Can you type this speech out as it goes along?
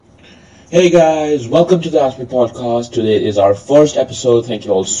Hey guys, welcome to the Ask Me podcast. Today is our first episode. Thank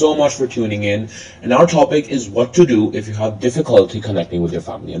you all so much for tuning in. And our topic is what to do if you have difficulty connecting with your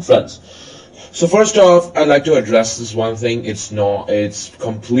family and friends. So first off, I'd like to address this one thing. It's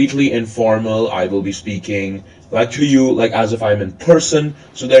completely informal. I will be speaking like to you, like as if I'm in person.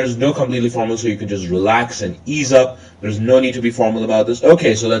 So there's no completely formal, so you can just relax and ease up. There's no need to be formal about this.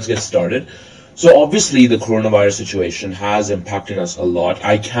 Okay, so let's get started. So obviously the coronavirus situation has impacted us a lot.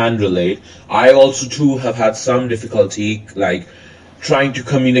 I can relate. I also too have had some difficulty like trying to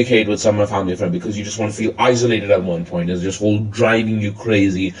communicate with some of my family and friends because you just want to feel isolated at one point. It's just all driving you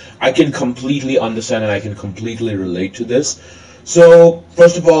crazy. I can completely understand and I can completely relate to this. So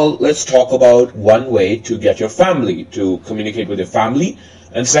first of all, let's talk about one way to get your family to communicate with your family.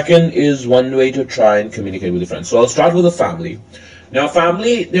 And second is one way to try and communicate with your friends. So I'll start with the family. Now,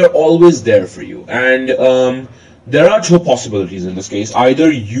 family, they're always there for you. And there are two possibilities in this case.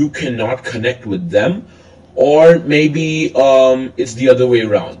 Either you cannot connect with them, or maybe it's the other way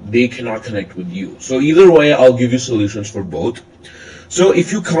around. They cannot connect with you. So either way, I'll give you solutions for both. So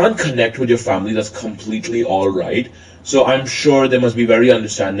if you can't connect with your family, that's completely all right. So I'm sure they must be very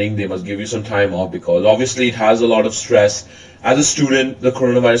understanding. They must give you some time off because obviously it has a lot of stress. As a student, the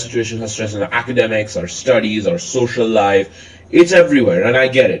coronavirus situation has stress on our academics, our studies, our social life. It's everywhere, and I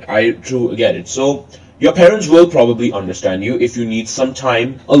get it. I too get it. So your parents will probably understand you if you need some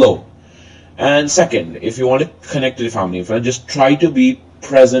time alone. And second, if you want to connect to the family and friends, just try to be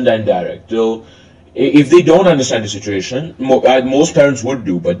present and direct. So if they don't understand the situation, most parents would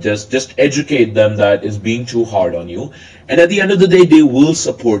do, but just educate them that it's being too hard on you. And at the end of the day, they will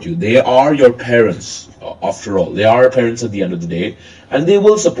support you. They are your parents, after all. They are our parents at the end of the day, and they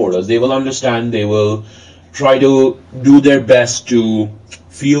will support us. They will understand. They will try to do their best to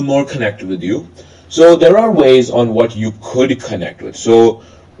feel more connected with you. So there are ways on what you could connect with. So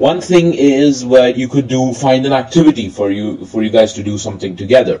one thing is what you could do, find an activity for you guys to do something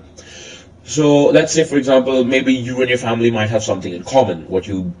together. So let's say, for example, maybe you and your family might have something in common, what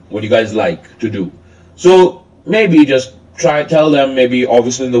you guys like to do. So maybe just tell them, maybe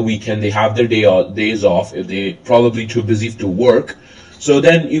obviously in the weekend they have their days off if they probably too busy to work. So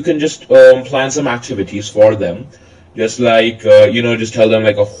then you can just plan some activities for them, just like just tell them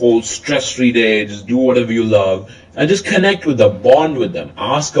like a whole stress-free day. Just do whatever you love and just connect with them, bond with them,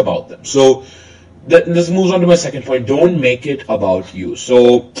 ask about them. So this moves on to my second point. Don't make it about you.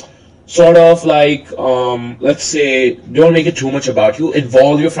 So sort of like let's say don't make it too much about you.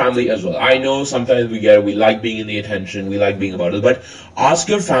 Involve your family as well. I know sometimes we like being in the attention, we like being about it, but ask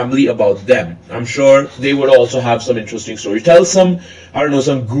your family about them. I'm sure they would also have some interesting stories. Tell some, I don't know,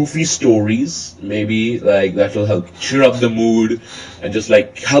 some goofy stories maybe, like that will help cheer up the mood and just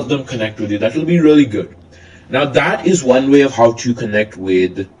like help them connect with you. That will be really good. Now that is one way of how to connect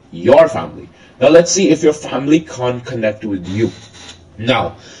with your family. Now let's see if your family can't connect with you.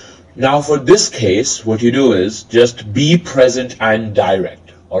 Now, for this case, what you do is just be present and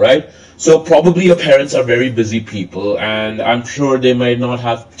direct, all right? So probably your parents are very busy people, and I'm sure they might not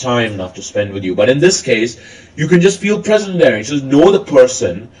have time enough to spend with you. But in this case, you can just feel present there. You just know the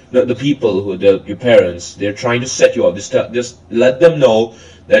person, the people, your parents, they're trying to set you up. Just let them know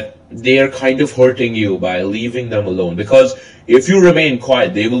that they are kind of hurting you by leaving them alone. Because if you remain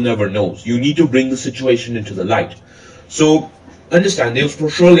quiet, they will never know. You need to bring the situation into the light. So understand, they'll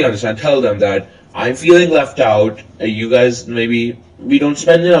surely understand. Tell them that I'm feeling left out. You guys, maybe we don't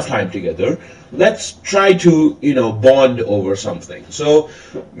spend enough time together. Let's try to, bond over something. So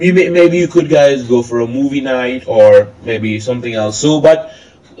maybe you could guys go for a movie night or maybe something else. So, but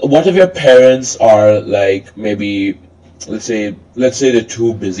what if your parents are like maybe, let's say they're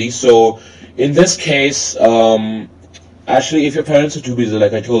too busy. So in this case, actually, if your parents are too busy,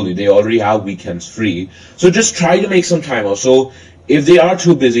 like I told you, they already have weekends free. So just try to make some time out. So if they are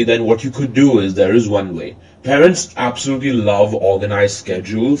too busy, then what you could do is, there is one way. Parents absolutely love organized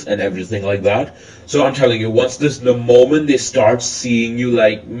schedules and everything like that. So I'm telling you, the moment they start seeing you,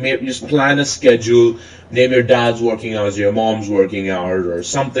 like, maybe just plan a schedule, name your dad's working hours, your mom's working hours, or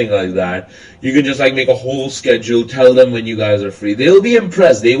something like that. You can just like make a whole schedule, tell them when you guys are free. They'll be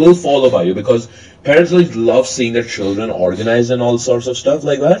impressed. They will follow by you because parents like love seeing their children organized and all sorts of stuff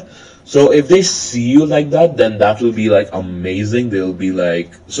like that. So if they see you like that, then that will be like amazing. They'll be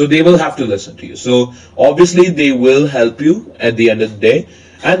like, so they will have to listen to you. So obviously they will help you at the end of the day,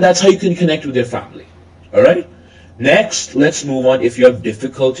 and that's how you can connect with your family. All right. Next, let's move on. If you have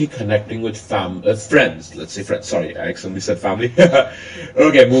difficulty connecting with friends, let's say friends. Sorry, I accidentally said family.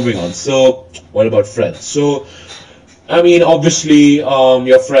 Okay, moving on. So what about friends? So I mean, obviously,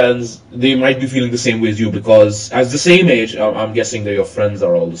 your friends, they might be feeling the same way as you because as the same age, I'm guessing that your friends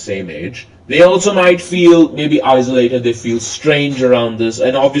are all the same age. They also might feel maybe isolated, they feel strange around this,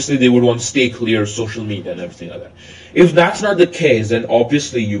 and obviously they would want to stay clear of social media and everything like that. If that's not the case, then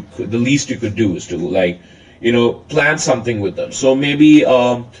obviously the least you could do is to like, plan something with them. So maybe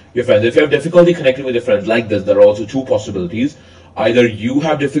your friends, if you have difficulty connecting with your friends like this, there are also two possibilities. Either you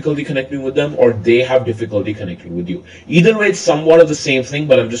have difficulty connecting with them or they have difficulty connecting with you. Either way, it's somewhat of the same thing,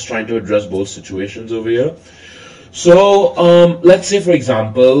 but I'm just trying to address both situations over here. So, let's say, for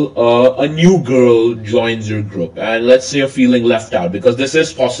example, a new girl joins your group, and let's say you're feeling left out, because this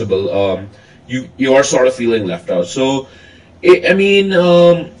is possible. You are sort of feeling left out. So, I mean,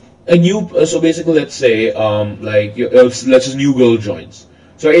 so basically, let's say, let's just new girl joins.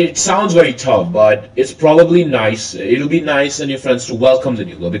 So it sounds very tough, but it's probably nice. It'll be nice and your friends to welcome the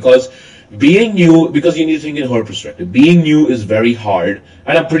new girl because because you need to think in her perspective. Being new is very hard,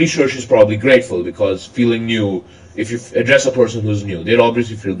 and I'm pretty sure she's probably grateful because feeling new, if you address a person who's new, they'll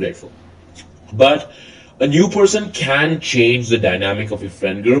obviously feel grateful. But a new person can change the dynamic of your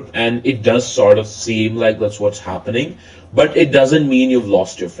friend group, and it does sort of seem like that's what's happening, but it doesn't mean you've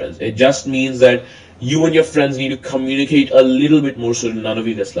lost your friends. It just means that you and your friends need to communicate a little bit more so that none of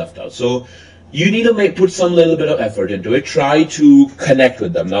you gets left out. So you need to put some little bit of effort into it. Try to connect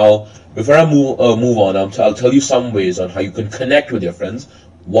with them. Now, before I move on, I'll tell you some ways on how you can connect with your friends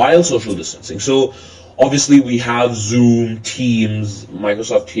while social distancing. So obviously we have Zoom, Teams,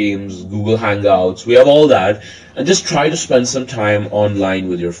 Microsoft Teams, Google Hangouts. We have all that. And just try to spend some time online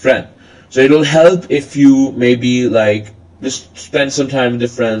with your friend. So it'll help if you maybe just spend some time with your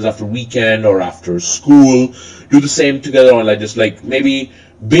friends after weekend or after school. Do the same together online. Just maybe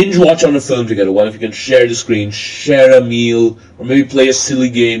binge watch on a film together. One if you can share the screen, share a meal, or maybe play a silly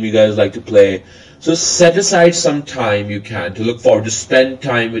game you guys like to play. So set aside some time you can to look forward to spend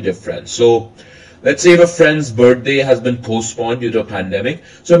time with your friends. So let's say if a friend's birthday has been postponed due to a pandemic.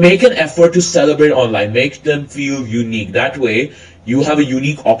 So make an effort to celebrate online. Make them feel unique. That way you have a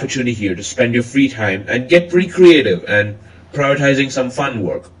unique opportunity here to spend your free time and get pretty creative and prioritizing some fun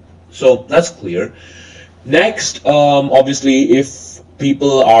work. So that's clear. Next, obviously, if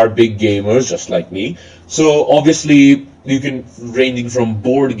people are big gamers, just like me, so obviously you can, ranging from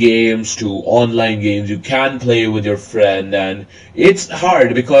board games to online games, you can play with your friend, and it's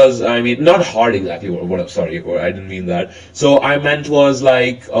hard because, I mean, not hard exactly, sorry, I didn't mean that. So I meant was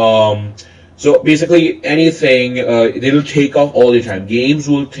so basically anything, it'll take off all the time. Games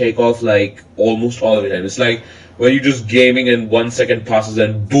will take off almost all the time. It's like when you're just gaming and 1 second passes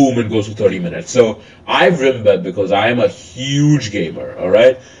and boom, it goes for 30 minutes. So I've remembered because I am a huge gamer,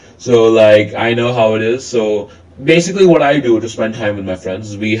 alright? So I know how it is. So basically what I do to spend time with my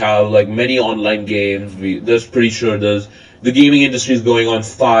friends is we have many online games. The gaming industry is going on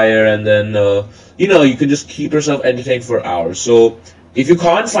fire, and then, you can just keep yourself entertained for hours. So if you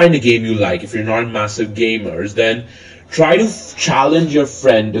can't find a game you like, if you're not massive gamers, then try to challenge your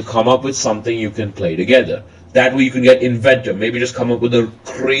friend to come up with something you can play together. That way you can get inventive. Maybe just come up with a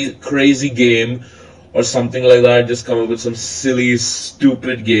crazy game or something like that. Just come up with some silly,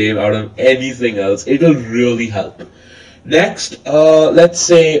 stupid game out of anything else. It'll really help. Next, let's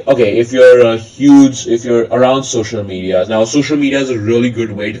say, okay, if you're around social media. Now, social media is a really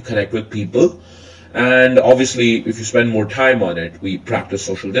good way to connect with people. And obviously, if you spend more time on it, we practice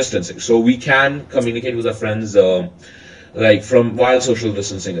social distancing. So we can communicate with our friends, from while social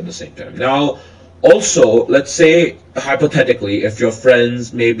distancing at the same time. Now, also, let's say, hypothetically, if your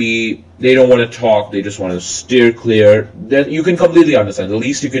friends, maybe they don't want to talk, they just want to steer clear, then you can completely understand. The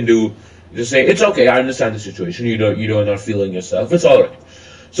least you can do, just say, it's okay, I understand the situation, you're not feeling yourself, it's alright.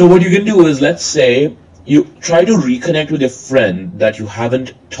 So what you can do is, let's say, you try to reconnect with your friend that you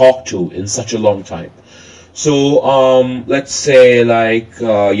haven't talked to in such a long time. So, let's say,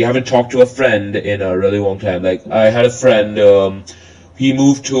 you haven't talked to a friend in a really long time. I had a friend, he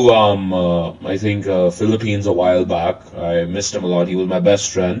moved to, I think, Philippines a while back. I missed him a lot. He was my best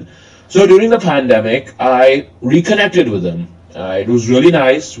friend. So during the pandemic, I reconnected with him. It was really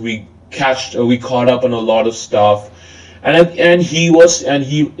nice. We caught up on a lot of stuff, and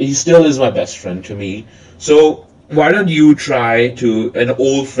he still is my best friend to me. So why don't you try to an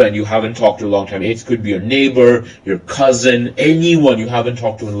old friend you haven't talked to in a long time? It could be your neighbor, your cousin, anyone you haven't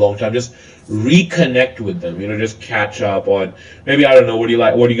talked to in a long time. Just reconnect with them, just catch up on, maybe, I don't know, what do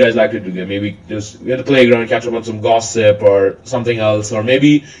you guys like to do? Maybe just at the playground, catch up on some gossip or something else, or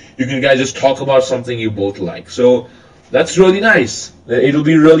maybe you can guys just talk about something you both like. So that's really nice. It'll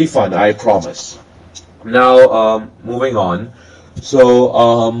be really fun, I promise. Now, moving on.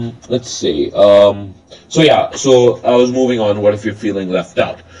 So let's see. So yeah, so I was moving on. What if you're feeling left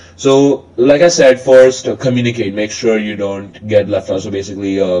out? So like I said, first communicate. Make sure you don't get left out. So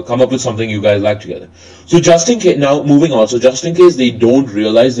basically, come up with something you guys like together. So just in case, now moving on. So just in case they don't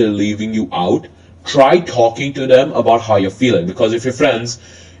realize they're leaving you out, try talking to them about how you're feeling. Because if you're friends,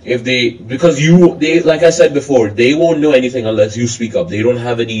 if they, because you, they, like I said before, they won't know anything unless you speak up. They don't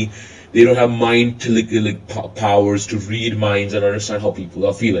have any, they don't have mind to powers to read minds and understand how people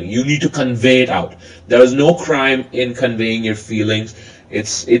are feeling. You need to convey it out. There is no crime in conveying your feelings.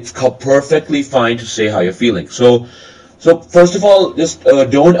 It's perfectly fine to say how you're feeling. So first of all, just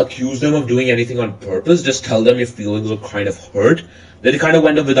don't accuse them of doing anything on purpose. Just tell them your feelings are kind of hurt, that they kind of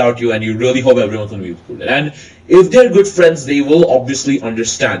went up without you, and you really hope everyone can be included. And if they're good friends, they will obviously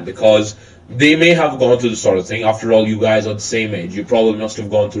understand, because they may have gone through this sort of thing. After all, you guys are the same age. You probably must have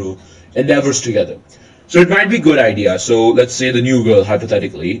gone through endeavors together. So it might be a good idea. So let's say the new girl,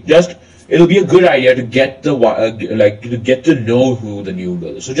 hypothetically, just it'll be a good idea to get the to get to know who the new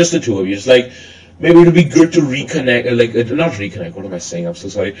girl is. So just the two of you, just like maybe it'll be good to reconnect, not reconnect. What am I saying? I'm so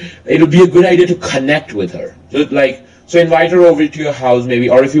sorry. It'll be a good idea to connect with her. So invite her over to your house, maybe,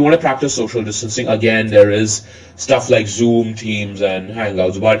 or if you want to practice social distancing, again, there is stuff like Zoom, Teams, and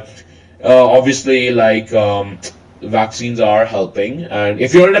Hangouts. But obviously, vaccines are helping. And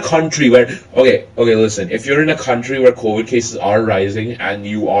if you're in a country where, okay, listen, if you're in a country where COVID cases are rising and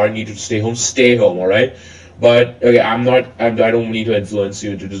you are needed to stay home, all right? But okay, I don't need to influence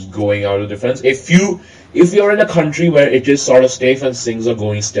you into just going out of defense. If you're in a country where it is sort of safe and things are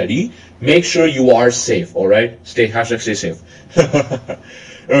going steady, make sure you are safe, all right? Stay safe.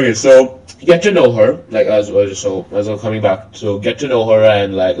 Okay, so get to know her, as I'm coming back. So get to know her,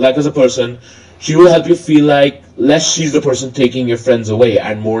 and like as a person, she will help you feel like less she's the person taking your friends away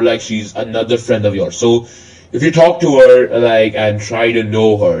and more like she's another friend of yours. So if you talk to her and try to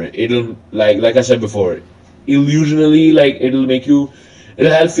know her, it'll like I said before, illusionally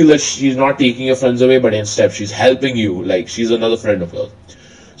it'll help feel that she's not taking your friends away, but instead she's helping you, like she's another friend of yours.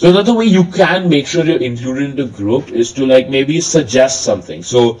 So another way you can make sure you're included in the group is to maybe suggest something.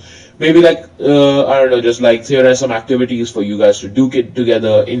 So maybe I don't know, just theorize some activities for you guys to do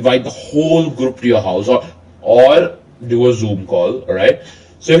together, invite the whole group to your house, or do a Zoom call, alright?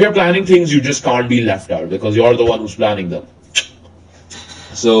 So if you're planning things, you just can't be left out because you're the one who's planning them.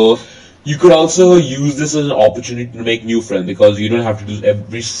 So you could also use this as an opportunity to make new friends, because you don't have to do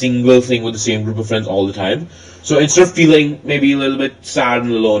every single thing with the same group of friends all the time. So instead of feeling maybe a little bit sad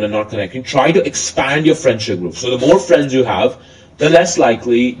and alone and not connecting, try to expand your friendship group. So the more friends you have, the less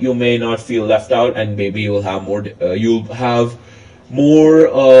likely you may not feel left out, and maybe you'll have more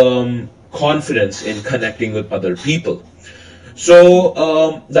confidence in connecting with other people.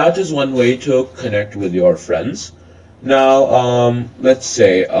 So that is one way to connect with your friends. Now, let's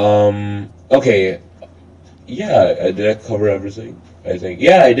say, okay, yeah, did I cover everything? I think,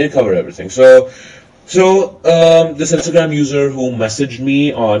 yeah, I did cover everything. So this Instagram user who messaged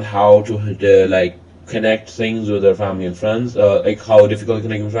me on how to, connect things with their family and friends, how difficult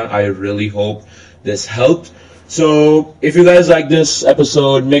connecting with friends, I really hope this helped. So if you guys like this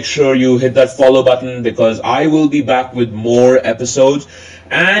episode, make sure you hit that follow button, because I will be back with more episodes.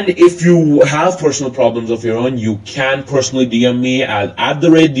 And if you have personal problems of your own, you can personally DM me at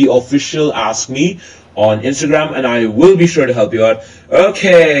 @theofficialaskme on Instagram, and I will be sure to help you out.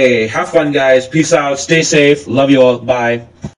 Okay, have fun, guys. Peace out. Stay safe. Love you all. Bye.